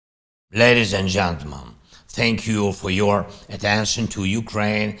Ladies and gentlemen, thank you for your attention to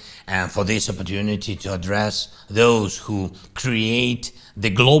Ukraine and for this opportunity to address those who create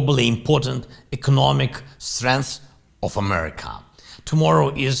the globally important economic strength of America.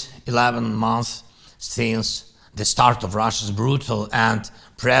 Tomorrow is 11 months since the start of Russia's brutal and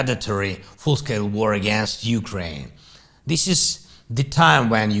predatory full-scale war against Ukraine. This is the time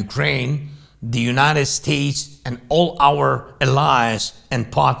when Ukraine, the United States, and all our allies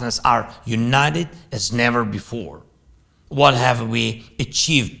and partners are united as never before. What have we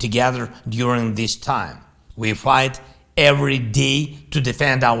achieved together during this time? We fight every day to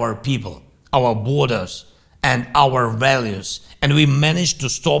defend our people, our borders, and our values, and we managed to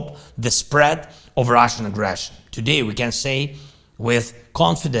stop the spread of Russian aggression. Today we can say with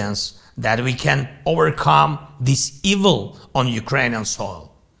confidence that we can overcome this evil on Ukrainian soil.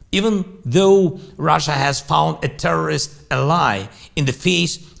 Even though Russia has found a terrorist ally in the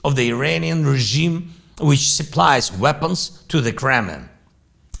face of the Iranian regime, which supplies weapons to the Kremlin.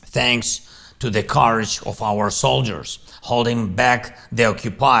 Thanks to the courage of our soldiers holding back the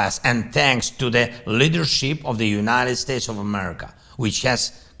occupiers, and thanks to the leadership of the United States of America, which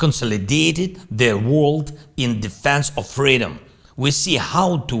has consolidated the world in defense of freedom, we see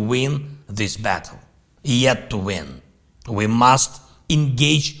how to win this battle. Yet to win, we must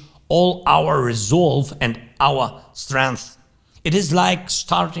engage all our resolve and our strength. It is like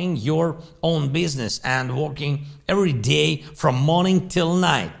starting your own business and working every day from morning till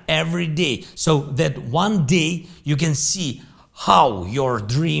night, every day, so that one day you can see how your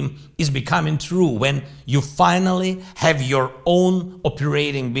dream is becoming true when you finally have your own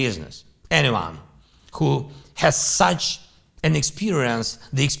operating business. Anyone who has such an experience,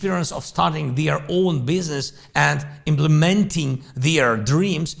 the experience of starting their own business and implementing their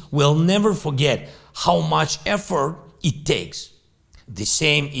dreams, will never forget how much effort it takes. The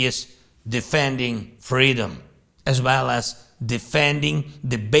same is defending freedom, as well as defending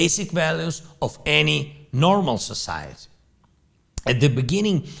the basic values of any normal society. At the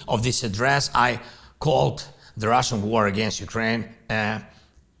beginning of this address, I called the Russian war against Ukraine a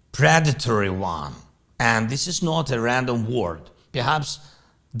predatory one. And this is not a random word. Perhaps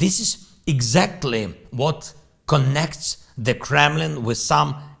this is exactly what connects the Kremlin with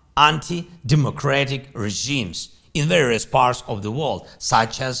some anti-democratic regimes in various parts of the world,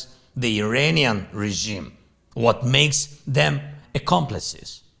 such as the Iranian regime, what makes them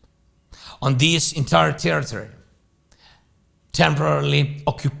accomplices. On this entire territory, temporarily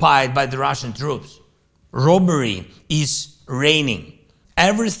occupied by the Russian troops, robbery is reigning.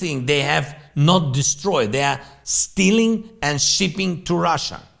 Everything they have not destroyed, they are stealing and shipping to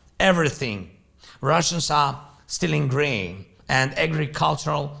Russia. Everything. Russians are stealing grain and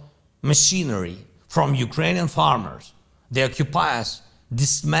agricultural machinery from Ukrainian farmers. The occupiers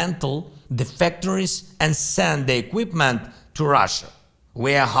dismantle the factories and send the equipment to Russia.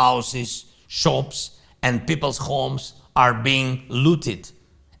 Warehouses, shops, and people's homes are being looted,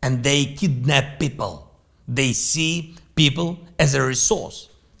 and they kidnap people. They see people as a resource.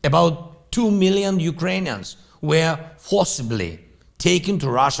 About 2 million Ukrainians were forcibly taken to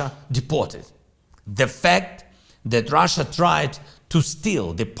Russia, deported. The fact that Russia tried to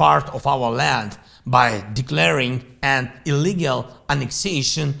steal the part of our land by declaring an illegal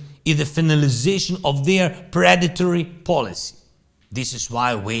annexation is the finalization of their predatory policy. This is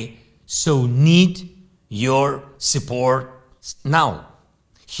why we so need your support now.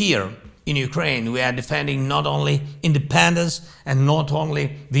 Here in Ukraine, we are defending not only independence and not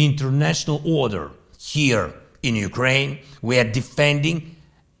only the international order. Here in Ukraine, we are defending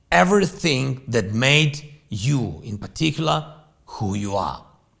everything that made you, in particular, who you are.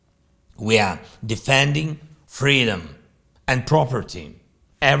 We are defending freedom and property,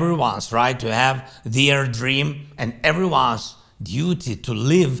 everyone's right to have their dream, and everyone's duty to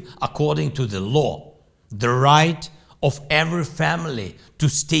live according to the law, the right of every family to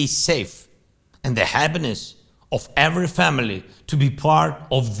stay safe, and the happiness of every family to be part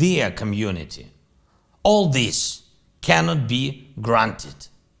of their community. All this cannot be granted.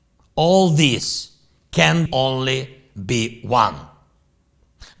 All this can only be won.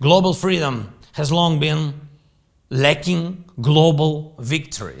 Global freedom has long been lacking global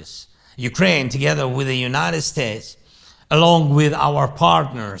victories. Ukraine, together with the United States, along with our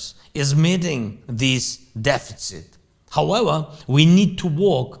partners, is meeting this deficit. However, we need to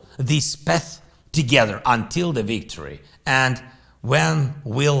walk this path together until the victory. And when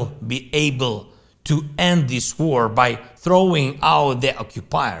we'll be able to end this war by throwing out the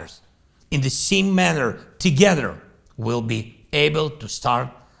occupiers, in the same manner, together, we'll be able to start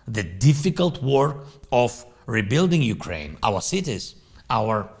the difficult work of rebuilding Ukraine, our cities,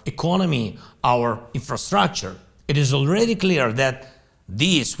 our economy, our infrastructure. It is already clear that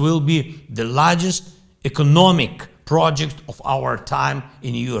this will be the largest economic project of our time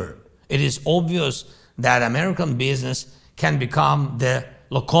in Europe. It is obvious that American business can become the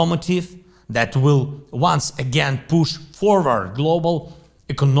locomotive that will once again push forward global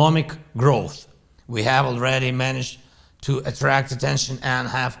economic growth. We have already managed to attract attention and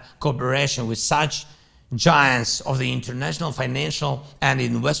have cooperation with such giants of the international financial and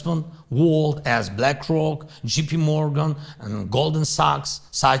investment world as BlackRock, JP Morgan, and Goldman Sachs.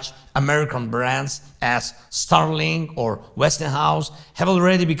 Such American brands as Starlink or Westinghouse have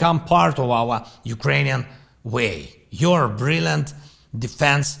already become part of our Ukrainian way. Your brilliant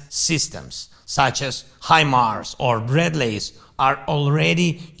defense systems, such as HIMARS or Bradleys, are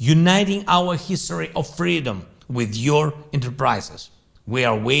already uniting our history of freedom with your enterprises. We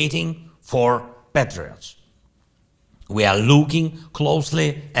are waiting for Patriots. We are looking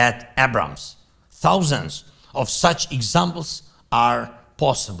closely at Abrams. Thousands of such examples are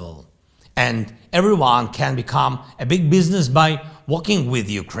possible, and everyone can become a big business by working with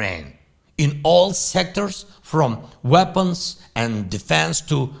Ukraine in all sectors, from weapons and defense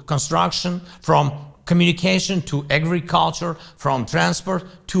to construction, from communication to agriculture, from transport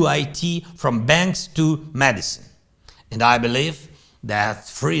to IT, from banks to medicine. And I believe that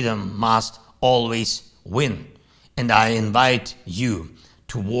freedom must always win. And I invite you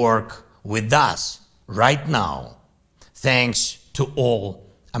to work with us right now. Thanks to all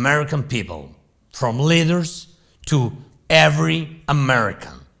American people, from leaders to every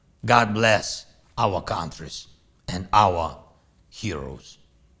American. God bless our countries and our heroes.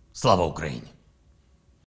 Slava Ukraini!